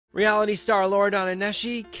Reality star Loredana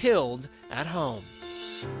Nesci killed at home.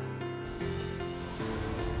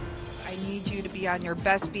 I need you to be on your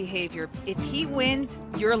best behavior. If he wins,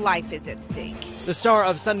 your life is at stake. The star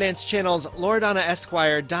of Sundance Channel's Loredana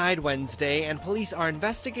Esquire died Wednesday, and police are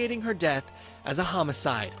investigating her death as a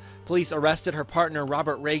homicide. Police arrested her partner,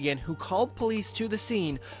 Robert Reagan, who called police to the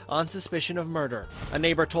scene on suspicion of murder. A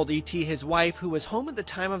neighbor told ET his wife, who was home at the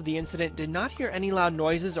time of the incident, did not hear any loud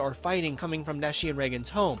noises or fighting coming from Nesci and Reagan's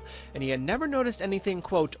home, and he had never noticed anything,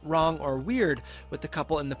 quote, wrong or weird with the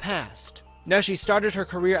couple in the past. Nesci started her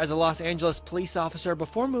career as a Los Angeles police officer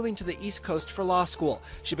before moving to the East Coast for law school.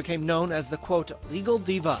 She became known as the, quote, legal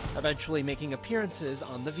diva, eventually making appearances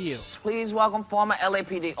on The View. Please welcome former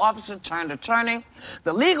LAPD officer turned attorney,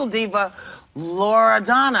 the legal diva,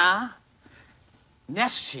 Loredana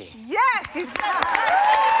Nesci. Yes, he's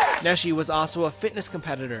Nesci was also a fitness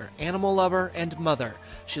competitor, animal lover, and mother.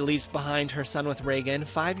 She leaves behind her son with Reagan,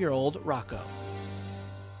 5-year-old Rocco.